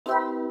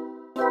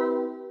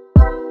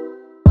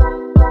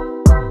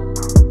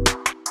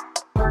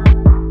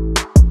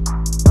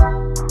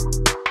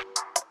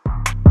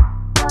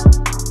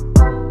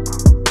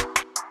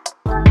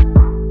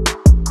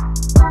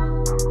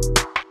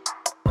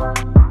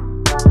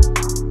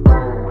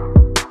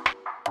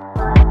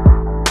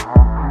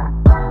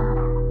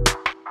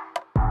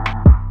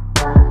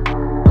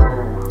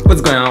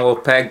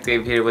Wolfpack,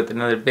 Dave here with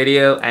another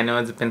video. I know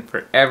it's been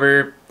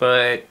forever,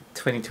 but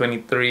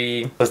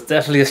 2023 was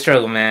definitely a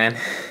struggle, man.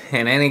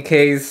 In any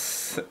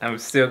case, I'm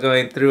still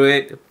going through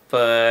it,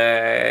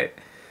 but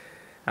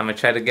I'm gonna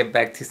try to get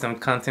back to some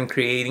content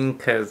creating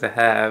because I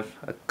have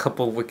a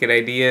couple wicked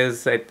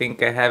ideas I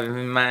think I have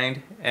in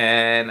mind,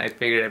 and I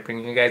figured I'd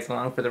bring you guys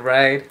along for the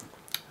ride.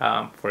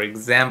 For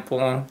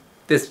example,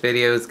 this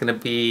video is gonna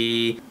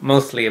be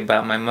mostly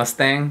about my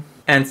Mustang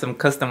and some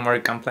custom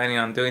work I'm planning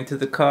on doing to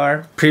the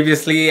car.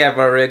 Previously, I've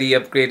already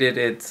upgraded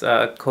its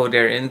cold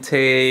air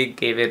intake,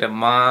 gave it a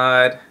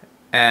mod,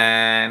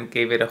 and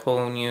gave it a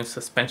whole new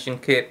suspension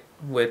kit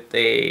with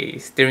a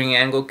steering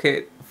angle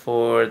kit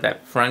for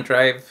that front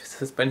drive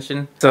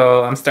suspension.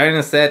 So I'm starting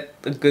to set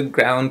a good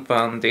ground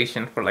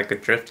foundation for like a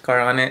drift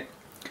car on it.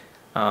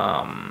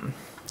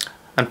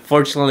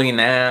 Unfortunately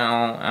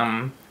now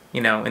I'm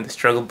in the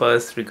struggle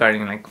bus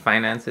regarding like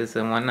finances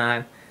and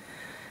whatnot.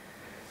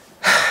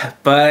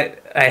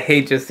 But I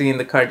hate just seeing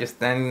the car just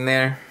standing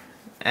there,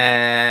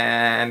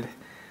 and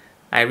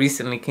I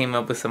recently came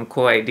up with some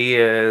cool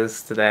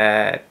ideas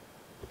that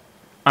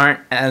aren't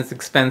as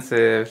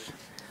expensive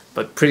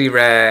but pretty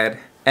rad,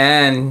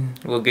 and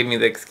will give me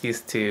the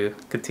excuse to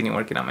continue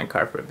working on my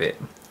car for a bit.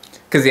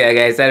 Cause yeah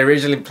guys, I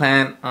originally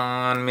planned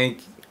on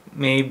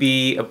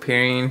maybe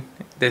appearing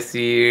this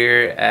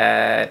year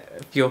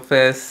at Fuel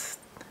Fest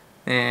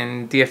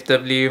in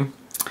DFW,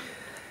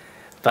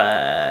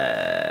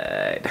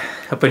 but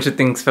a bunch of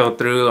things fell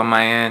through on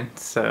my end,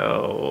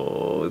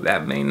 so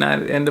that may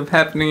not end up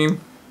happening.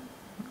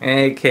 In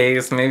any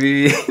case,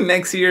 maybe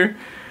next year.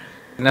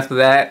 Enough of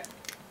that.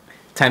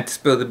 Time to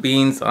spill the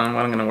beans on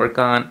what I'm gonna work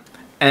on,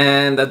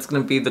 and that's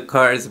gonna be the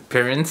car's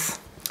appearance.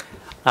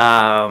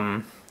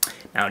 Now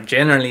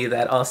generally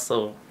that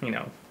also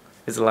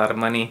is a lot of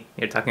money.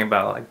 You're talking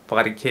about like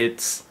body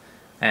kits,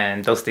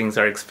 and those things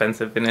are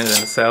expensive in and of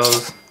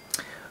themselves.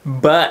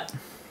 But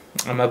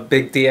I'm a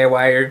big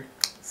DIYer,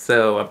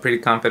 so I'm pretty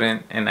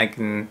confident and I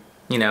can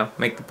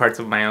make the parts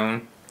of my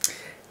own.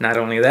 Not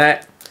only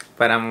that,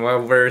 but I'm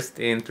well versed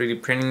in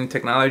 3D printing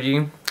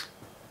technology,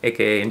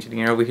 aka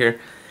engineer over here.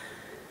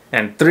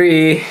 And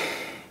 3,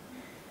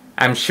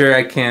 I'm sure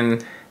I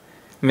can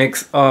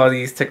mix all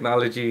these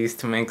technologies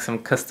to make some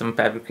custom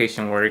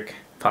fabrication work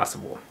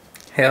possible.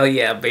 Hell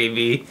yeah,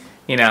 baby.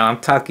 I'm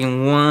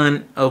talking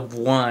one of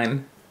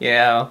one.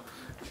 Yeah,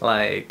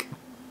 like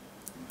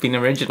being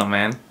original,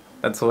 man.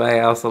 That's why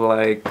I also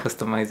like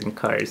customizing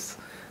cars.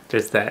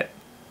 There's that,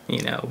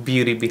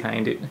 beauty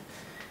behind it.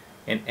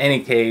 In any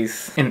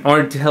case, in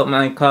order to help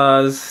my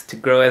cause to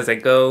grow as I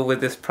go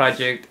with this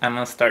project, I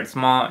must start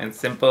small and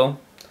simple.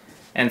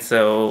 And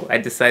so I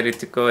decided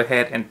to go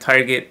ahead and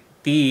target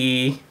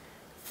the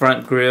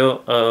front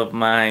grille of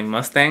my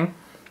Mustang.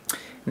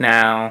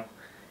 Now,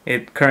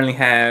 it currently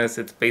has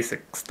its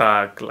basic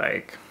stock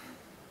like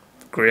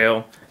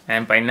grille,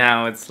 and by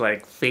now it's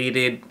like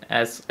faded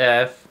as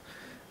F,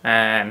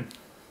 and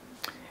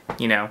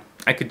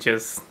I could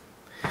just,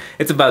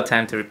 it's about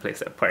time to replace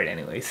that part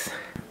anyways.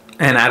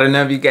 And I don't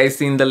know if you guys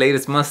seen the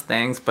latest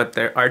Mustangs, but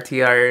their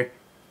RTR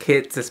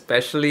kits,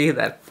 especially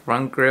that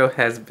front grille,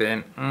 has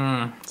been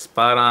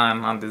spot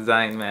on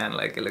design, man.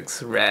 Like, it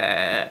looks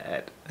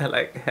rad,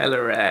 like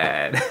hella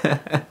rad.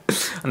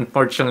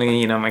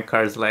 Unfortunately, my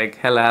car's like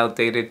hella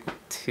outdated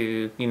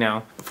to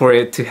for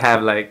it to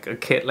have like a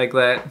kit like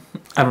that.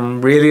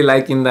 I'm really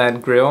liking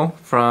that grille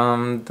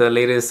from the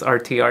latest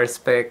RTR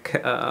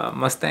spec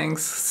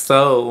Mustangs,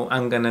 so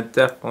I'm gonna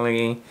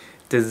definitely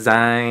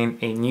design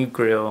a new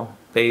grille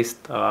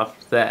based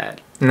off that.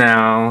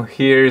 Now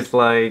here's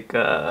like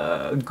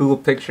a Google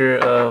picture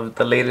of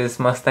the latest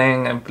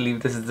Mustang. I believe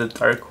this is the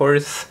Dark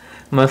Horse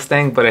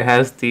Mustang, but it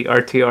has the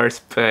RTR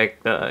spec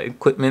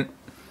equipment.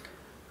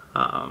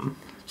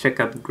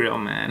 Check out the grille,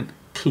 man.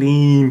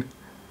 Clean.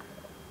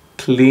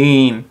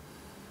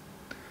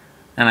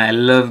 And I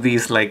love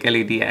these like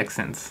LED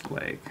accents.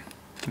 Like,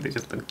 they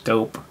just look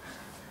dope.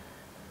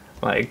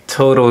 Like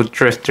total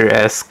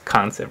drifter-esque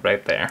concept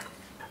right there.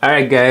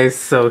 Alright guys,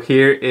 so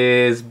here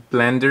is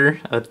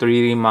Blender, a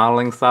 3D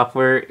modeling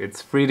software.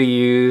 It's free to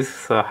use,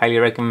 so I highly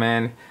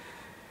recommend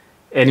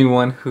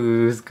anyone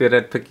who's good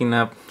at picking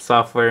up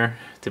software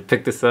to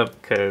pick this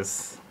up,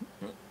 because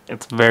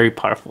it's very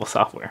powerful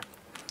software.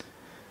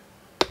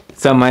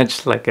 So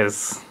much, like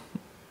as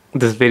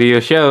this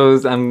video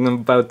shows, I'm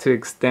about to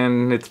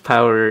extend its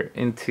power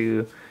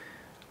into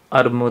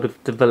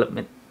automotive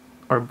development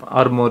or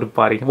automotive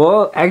body.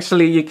 Well,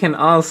 actually you can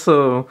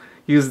also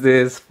use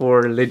this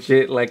for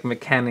legit like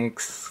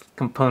mechanics,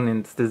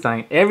 components,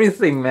 design,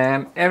 everything,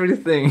 man,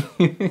 everything.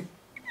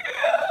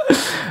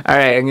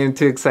 Alright, I'm getting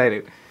too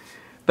excited.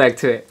 Back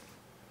to it.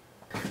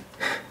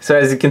 So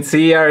as you can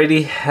see, I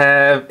already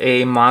have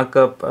a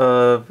mock-up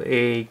of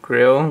a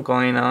grille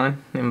going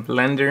on in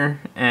Blender,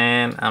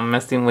 and I'm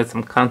messing with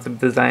some concept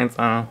designs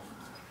on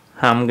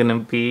how I'm gonna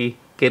be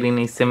getting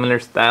a similar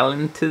style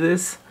into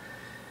this.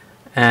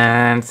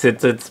 And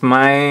since it's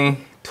my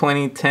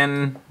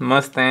 2010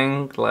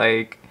 Mustang,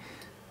 like,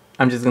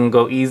 I'm just gonna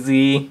go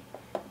easy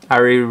I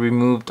already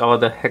removed all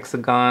the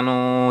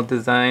hexagonal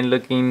design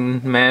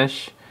looking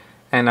mesh,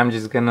 and I'm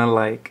just gonna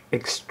like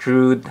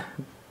extrude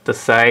the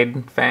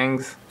side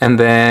fangs and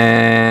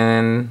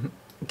then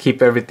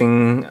keep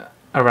everything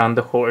around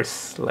the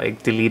horse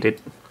like deleted.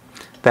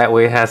 That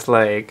way it has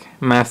like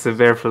massive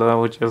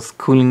airflow, which is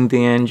cooling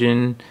the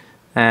engine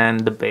and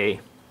the bay.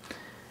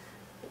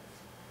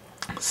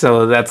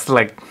 So that's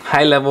like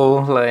high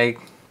level like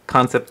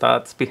concept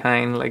thoughts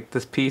behind like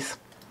this piece.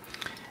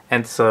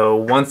 And so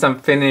once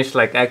I'm finished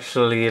like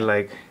actually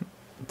like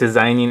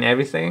designing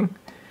everything,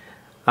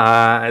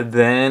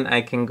 then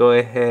I can go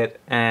ahead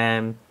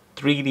and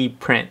 3D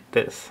print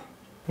this.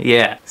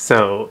 Yeah,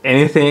 so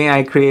anything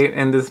I create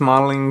in this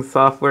modeling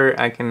software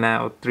I can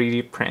now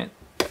 3D print.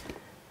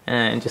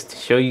 And just to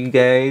show you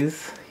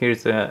guys,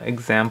 here's an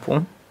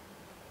example.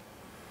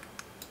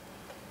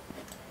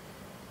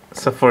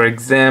 So for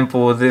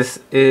example, this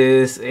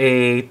is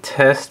a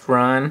test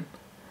run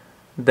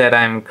that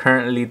I'm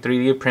currently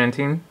 3D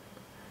printing,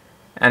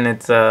 and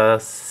it's a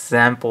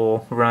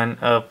sample run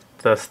of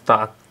the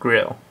stock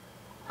grill.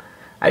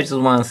 I just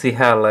want to see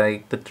how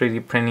like the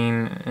 3D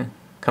printing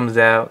comes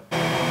out.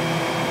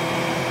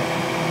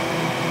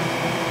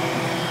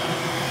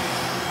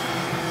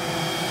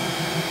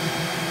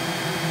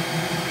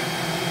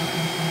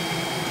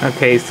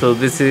 Okay, so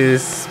this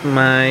is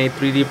my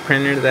 3D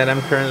printer that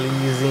I'm currently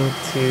using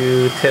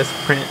to test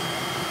print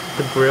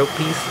the grill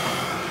piece.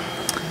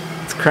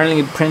 It's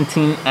currently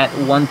printing at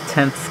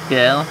 1/10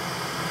 scale.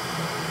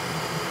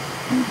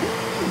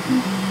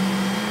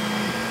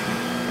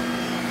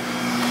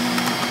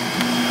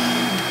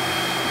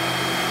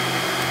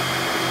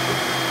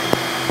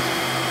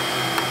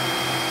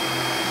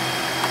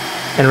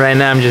 And right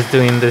now I'm just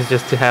doing this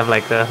just to have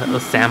like a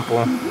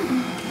sample.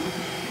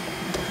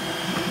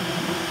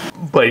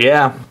 But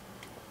yeah,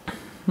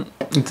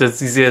 it's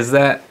as easy as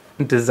that.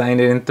 Design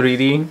it in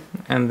 3D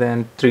and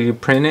then 3D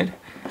print it.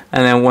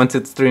 And then once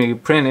it's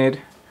 3D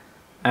printed,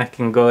 I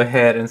can go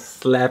ahead and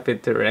slap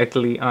it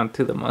directly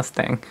onto the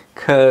Mustang,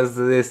 because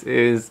this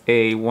is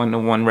a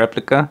 1-to-1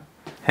 replica.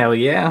 Hell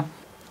yeah.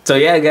 So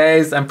yeah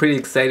guys, I'm pretty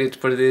excited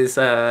for this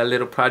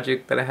little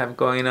project that I have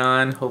going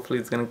on. Hopefully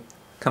it's gonna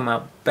come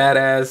out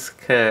badass,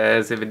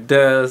 because if it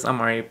does, I'm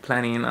already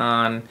planning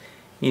on,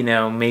 you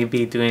know,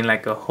 maybe doing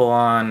like a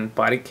whole-on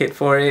body kit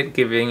for it,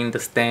 giving the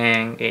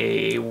Stang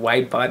a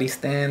wide body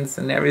stance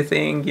and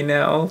everything, you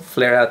know,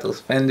 flare out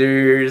those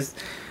fenders.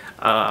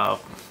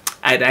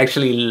 I'd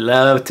actually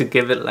love to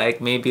give it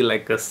like maybe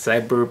like a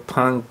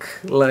cyberpunk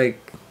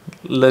like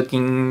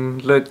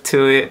look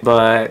to it,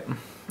 but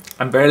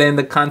I'm barely in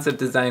the concept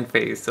design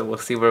phase, so we'll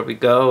see where we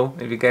go.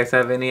 If you guys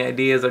have any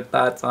ideas or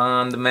thoughts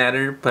on the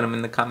matter, put them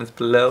in the comments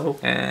below,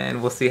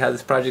 and we'll see how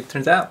this project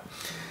turns out.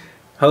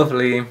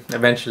 Hopefully,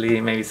 eventually,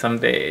 maybe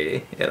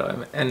someday,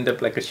 it'll end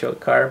up like a show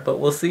car, but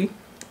we'll see.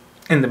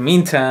 In the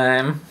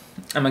meantime,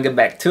 I'm gonna get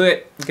back to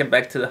it, get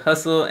back to the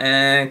hustle,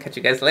 and catch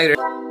you guys later.